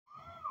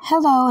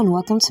Hello and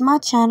welcome to my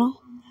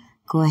channel.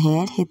 Go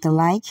ahead, hit the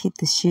like, hit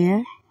the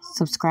share,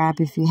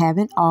 subscribe if you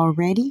haven't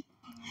already.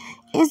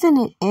 Isn't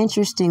it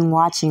interesting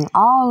watching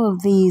all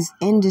of these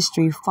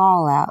industry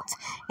fallouts,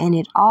 and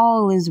it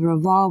all is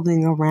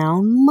revolving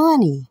around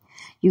money?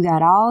 You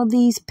got all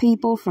these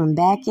people from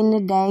back in the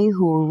day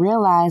who are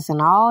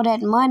realizing all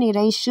that money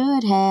they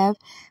should have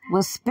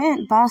was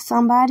spent by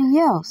somebody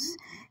else.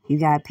 You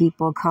got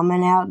people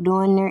coming out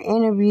doing their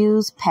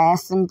interviews,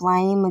 passing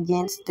blame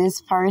against this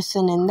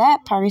person and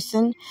that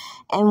person.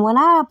 And when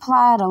I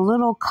applied a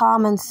little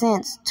common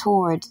sense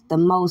towards the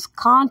most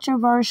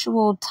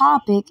controversial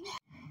topic,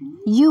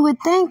 you would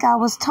think I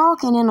was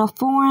talking in a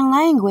foreign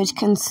language,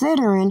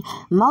 considering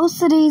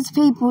most of these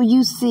people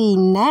you see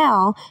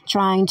now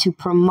trying to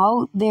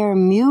promote their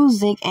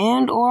music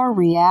and or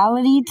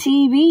reality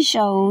TV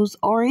shows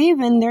or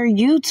even their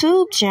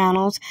YouTube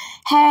channels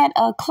had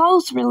a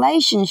close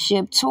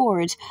relationship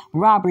towards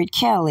Robert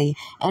Kelly,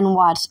 and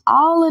watched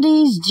all of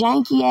these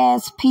janky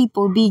ass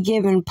people be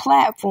given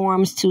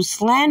platforms to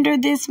slander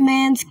this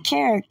man's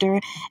character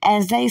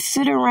as they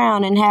sit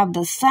around and have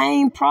the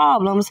same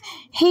problems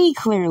he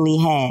clearly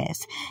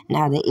has.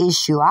 Now, the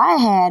issue I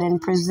had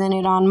and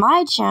presented on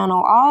my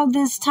channel all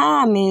this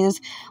time is,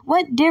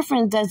 what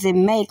difference does it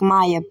make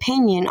my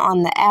opinion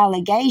on the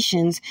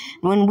allegations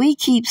when we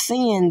keep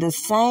seeing the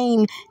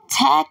same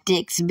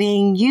tactics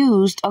being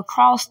used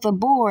across the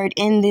board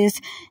in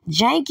this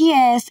janky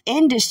ass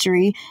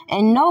industry,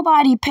 and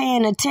nobody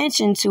paying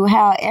attention to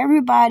how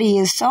everybody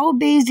is so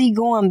busy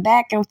going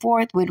back and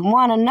forth with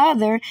one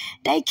another,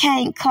 they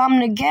can't come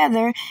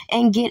together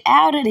and get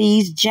out of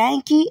these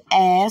janky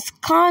ass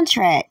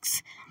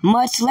contracts,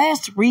 much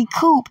less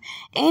recoup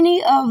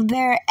any of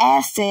their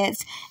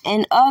assets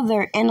and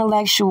other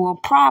intellectual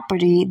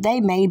property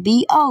they may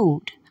be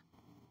owed.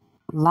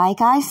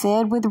 Like I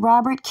said with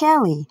Robert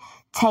Kelly,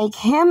 take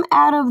him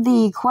out of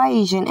the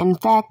equation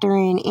and factor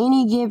in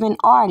any given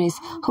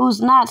artist who's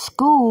not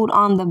schooled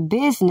on the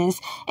business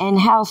and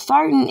how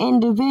certain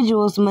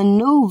individuals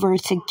maneuver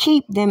to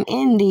keep them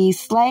in these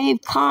slave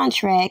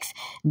contracts,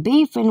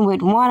 beefing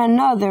with one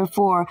another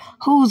for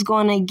who's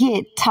going to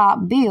get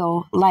top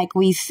bill like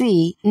we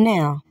see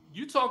now.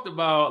 You talked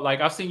about,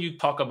 like, I've seen you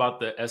talk about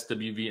the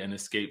SWV and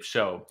Escape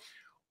show,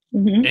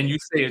 and you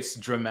say it's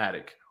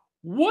dramatic.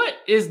 What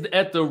is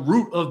at the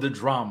root of the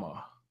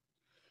drama?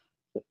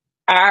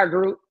 Our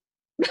group.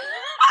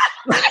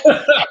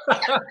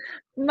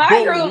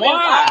 My group,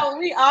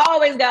 we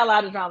always got a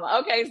lot of drama.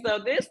 Okay, so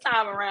this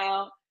time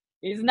around,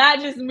 it's not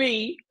just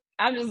me.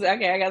 I'm just,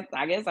 okay, I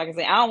guess I can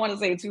say, I don't want to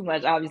say too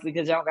much, obviously,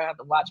 because y'all gonna have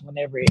to watch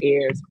whenever it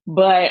airs.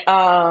 But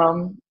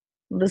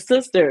the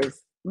sisters,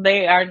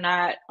 they are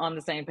not on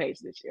the same page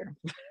this year.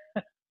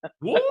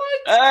 What?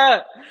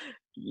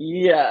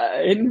 Yeah,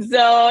 and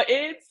so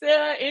it's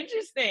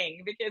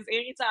interesting because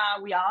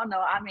anytime, we all know,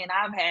 I mean,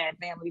 I've had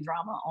family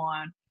drama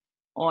on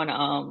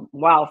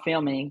while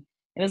filming,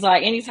 and it's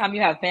like anytime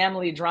you have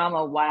family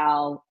drama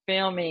while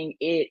filming,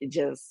 it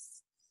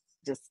just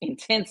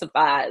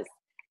intensifies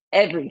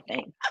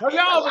everything. Have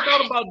y'all ever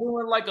thought about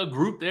doing like a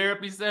group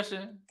therapy session?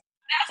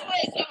 That's what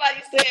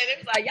somebody said. It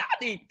was like, y'all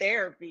need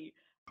therapy.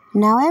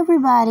 Now,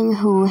 everybody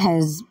who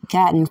has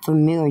gotten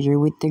familiar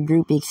with the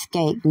group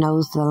Escape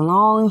knows the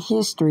long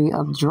history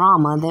of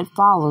drama that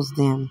follows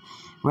them,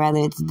 whether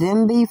it's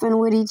them beefing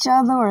with each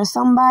other or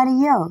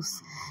somebody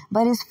else.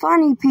 But it's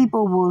funny,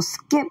 people will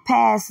skip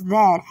past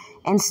that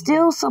and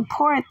still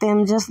support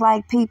them, just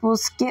like people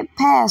skip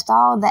past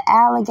all the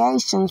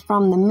allegations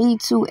from the Me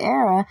Too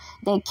era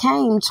that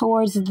came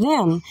towards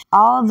them.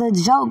 All the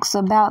jokes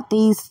about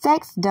these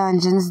sex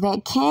dungeons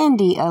that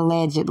Candy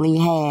allegedly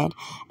had.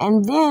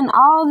 And then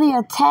all the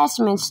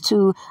attachments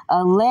to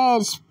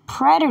alleged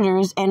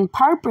predators and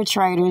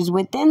perpetrators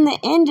within the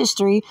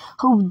industry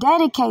who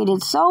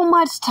dedicated so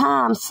much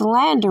time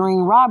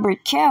slandering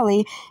Robert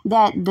Kelly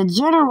that the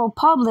general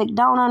public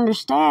don't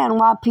understand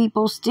why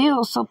people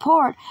still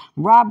support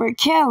Robert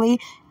Kelly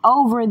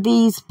over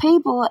these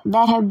people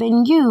that have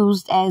been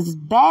used as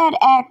bad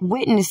act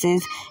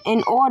witnesses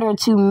in order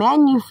to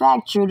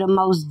manufacture the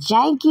most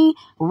janky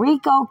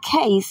RICO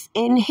case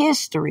in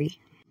history.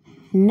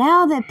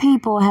 Now that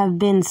people have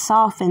been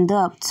softened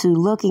up to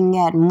looking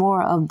at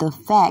more of the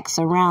facts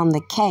around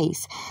the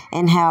case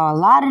and how a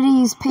lot of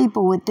these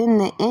people within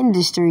the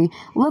industry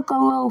look a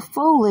little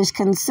foolish,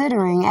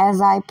 considering,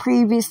 as I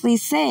previously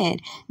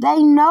said,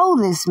 they know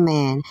this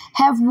man,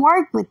 have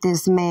worked with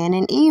this man,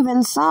 and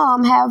even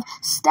some have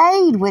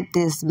stayed with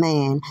this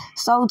man.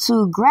 So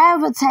to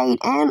gravitate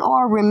and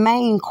or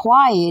remain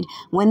quiet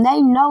when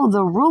they know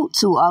the root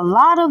to a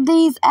lot of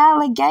these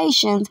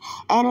allegations,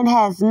 and it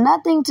has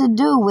nothing to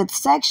do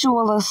with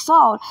sexual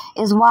assault,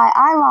 is why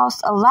I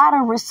lost a lot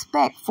of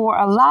respect for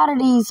a lot of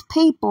these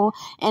people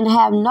and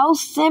have no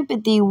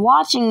sympathy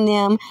watching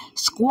them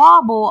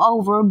squabble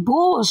over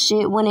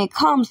bullshit when it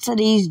comes to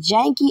these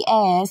janky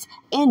ass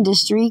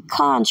industry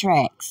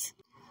contracts.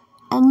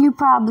 And you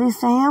probably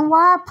saying,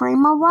 why,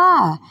 Prima,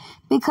 why?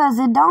 Because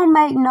it don't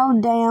make no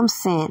damn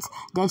sense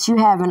that you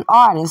have an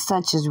artist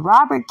such as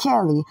Robert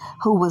Kelly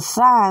who was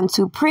signed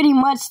to pretty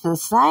much the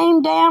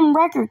same damn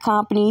record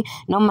company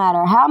no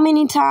matter how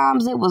many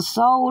times it was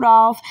sold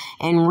off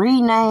and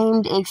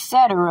renamed,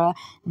 etc.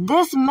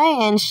 This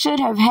man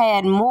should have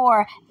had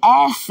more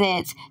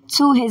assets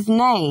to his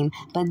name.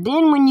 But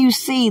then when you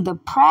see the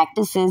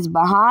practices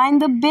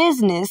behind the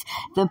business,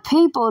 the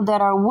people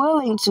that are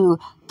willing to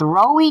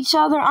throw each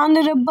other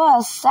under the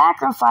bus,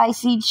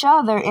 sacrifice each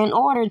other in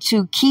order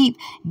to keep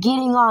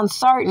getting on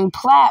certain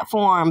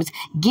platforms,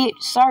 get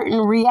certain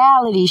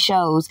reality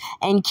shows,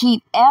 and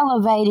keep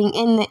elevating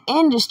in the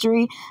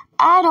industry,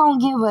 I don't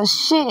give a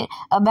shit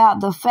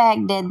about the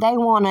fact that they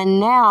want to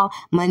now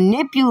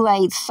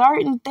manipulate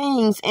certain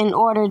things in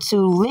order to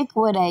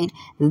liquidate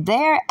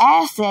their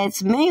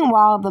assets.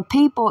 Meanwhile, the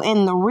people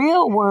in the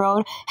real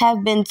world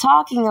have been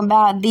talking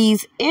about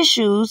these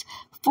issues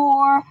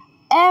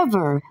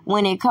forever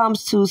when it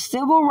comes to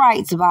civil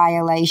rights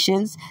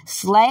violations,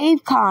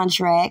 slave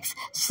contracts,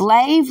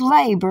 slave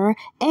labor,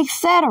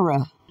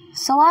 etc.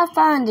 So I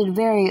find it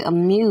very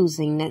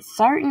amusing that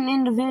certain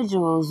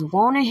individuals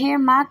want to hear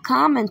my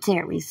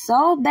commentary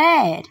so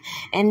bad,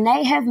 and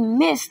they have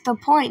missed the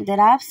point that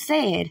I've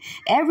said.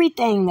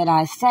 Everything that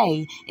I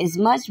say is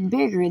much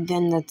bigger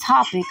than the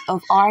topic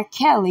of R.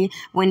 Kelly.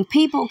 When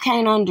people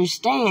can't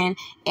understand,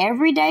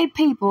 everyday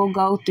people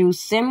go through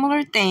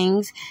similar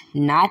things,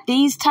 not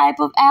these type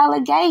of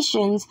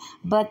allegations,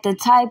 but the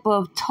type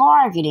of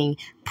targeting,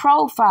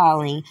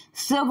 profiling,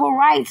 civil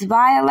rights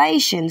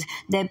violations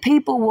that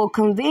people will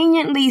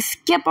conveniently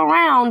skip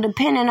around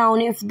depending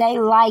on if they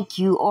like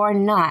you or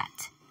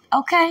not.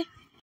 Okay?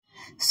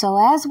 So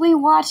as we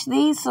watch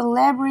these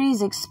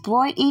celebrities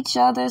exploit each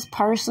other's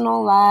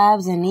personal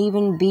lives and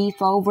even beef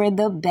over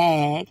the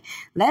bag,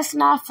 let's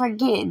not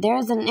forget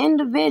there's an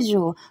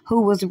individual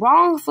who was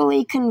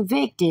wrongfully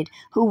convicted,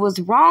 who was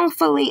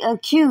wrongfully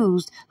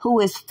accused, who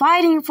is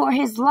fighting for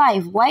his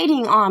life,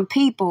 waiting on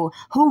people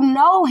who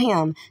know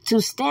him to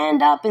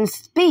stand up and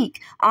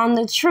speak on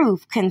the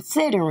truth,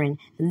 considering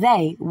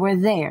they were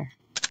there.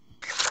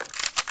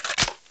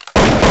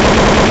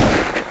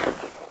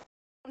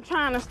 I'm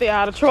trying to stay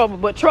out of trouble,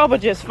 but trouble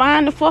just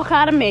find the fuck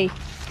out of me.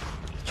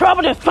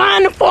 Trouble just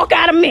find the fuck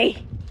out of me.